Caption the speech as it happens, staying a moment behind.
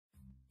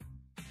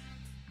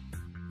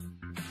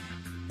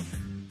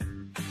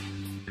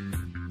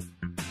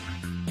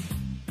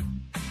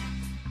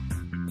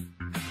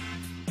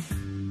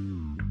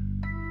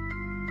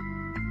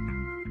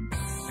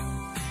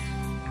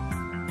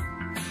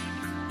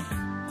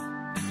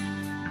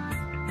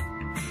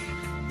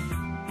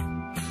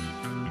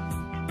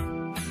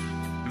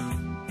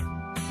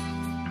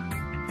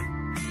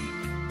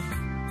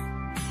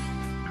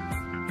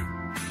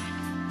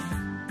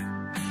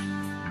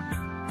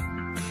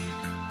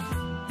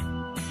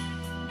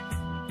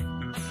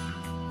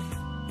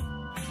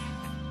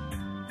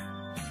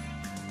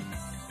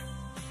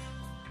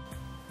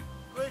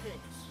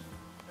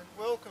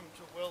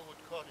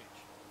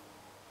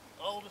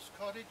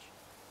Cottage,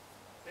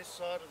 this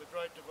side of the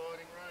Great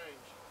Dividing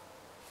Range.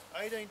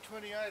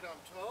 1828 I'm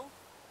told.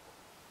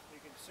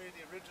 You can see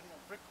the original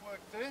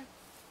brickwork there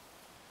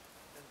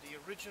and the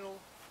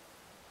original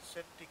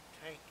septic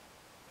tank.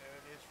 There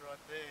it is right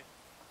there.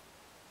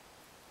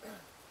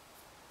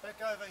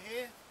 Back over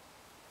here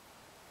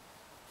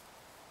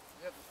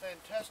you have a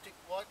fantastic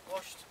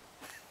whitewashed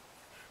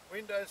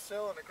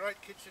windowsill and a great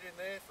kitchen in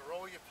there for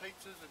all your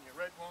pizzas and your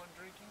red wine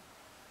drinking.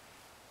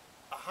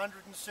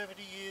 170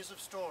 years of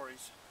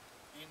stories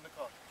in the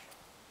cottage.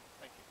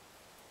 Thank you.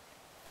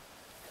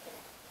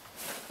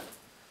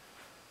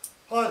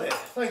 Hi there,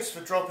 thanks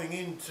for dropping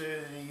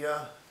into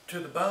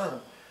the barn.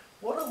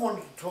 What I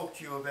wanted to talk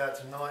to you about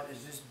tonight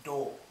is this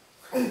door.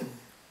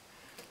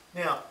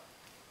 Now,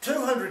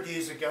 200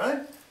 years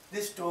ago,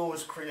 this door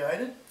was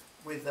created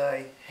with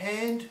a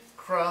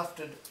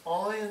handcrafted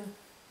iron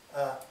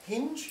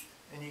hinge,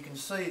 and you can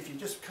see if you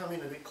just come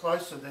in a bit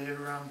closer there,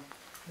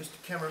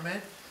 Mr.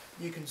 Cameraman,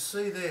 you can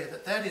see there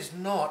that that is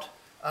not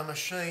a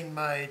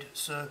machine-made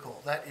circle.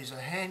 That is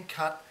a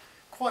hand-cut,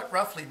 quite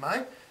roughly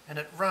made, and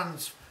it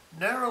runs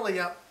narrowly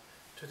up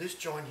to this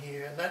joint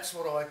here, and that's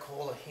what I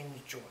call a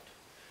hinge joint,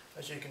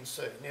 as you can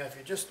see. Now if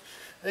you just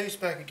ease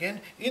back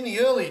again, in the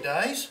early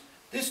days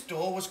this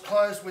door was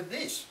closed with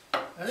this.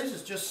 Now this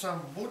is just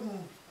some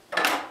wooden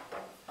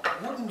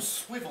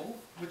swivel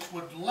which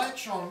would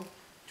latch on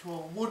to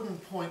a wooden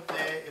point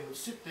there. It would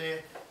sit there,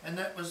 and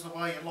that was the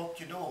way you locked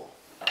your door.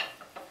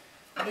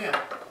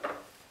 Now,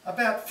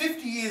 about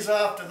 50 years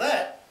after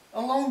that,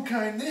 along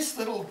came this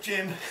little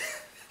gem,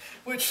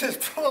 which is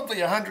probably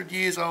 100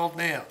 years old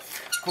now.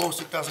 Of course,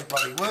 it doesn't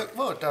bloody work.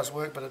 Well, it does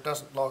work, but it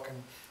doesn't lock,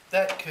 and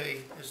that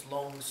key is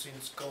long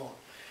since gone.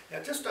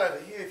 Now, just over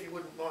here, if you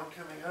wouldn't mind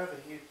coming over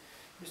here,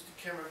 Mr.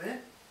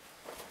 Cameraman.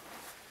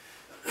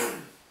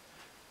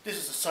 This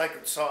is a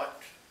sacred site.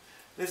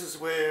 This is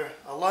where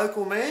a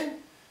local man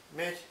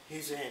met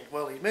his end.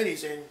 Well, he met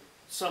his end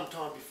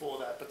sometime before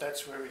that, but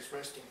that's where he's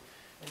resting.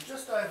 And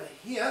just over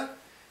here,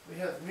 we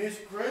have the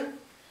music room.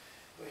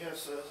 We have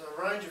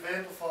a range of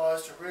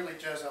amplifiers to really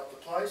jazz up the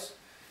place.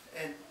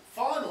 And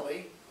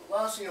finally, the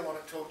last thing I want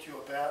to talk to you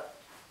about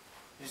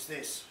is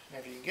this. Now,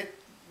 if you get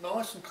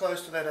nice and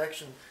close to that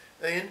action,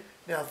 Ian,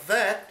 now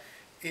that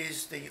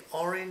is the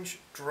Orange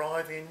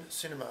Drive-In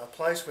Cinema, a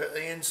place where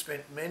Ian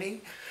spent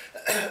many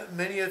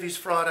of his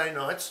Friday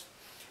nights.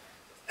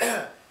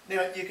 Now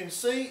you can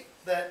see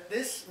that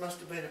this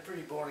must have been a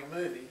pretty boring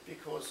movie,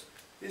 because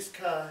this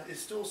car is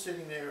still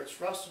sitting there, it's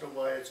rusted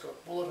away, it's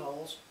got bullet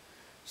holes.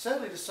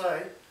 Sadly to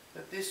say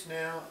that this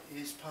now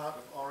is part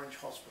of Orange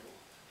Hospital,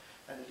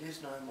 and it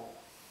is no more.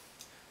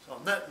 So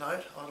on that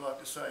note, I'd like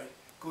to say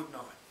good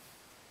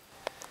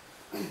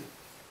night.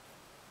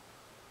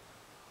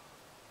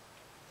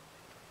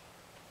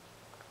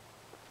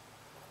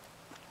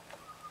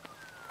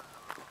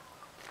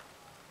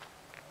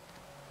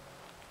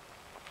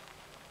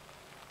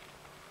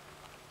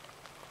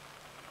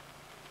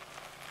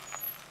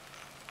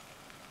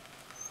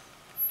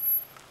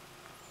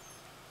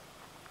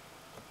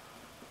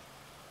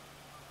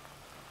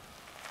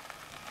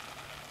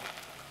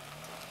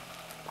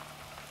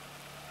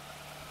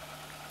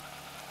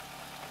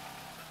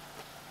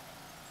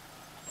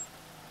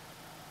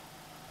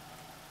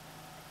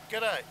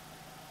 G'day.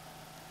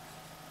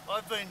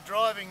 I've been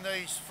driving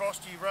these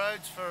frosty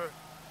roads for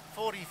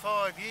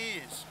 45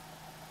 years,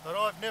 but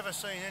I've never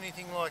seen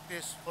anything like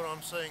this, what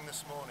I'm seeing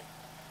this morning.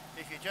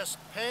 If you just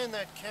pan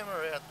that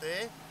camera out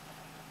there,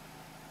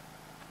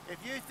 if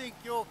you think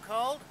you're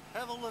cold,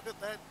 have a look at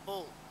that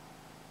bull.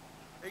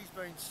 He's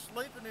been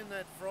sleeping in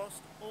that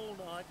frost all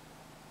night.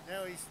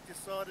 Now he's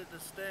decided to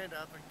stand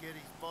up and get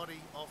his body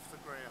off the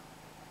ground.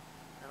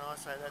 And I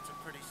say that's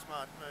a pretty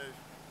smart move.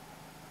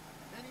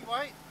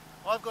 Anyway,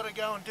 I've got to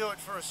go and do it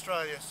for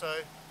Australia, so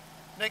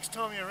next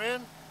time you're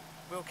around,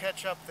 we'll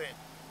catch up then.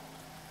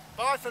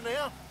 Bye for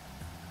now.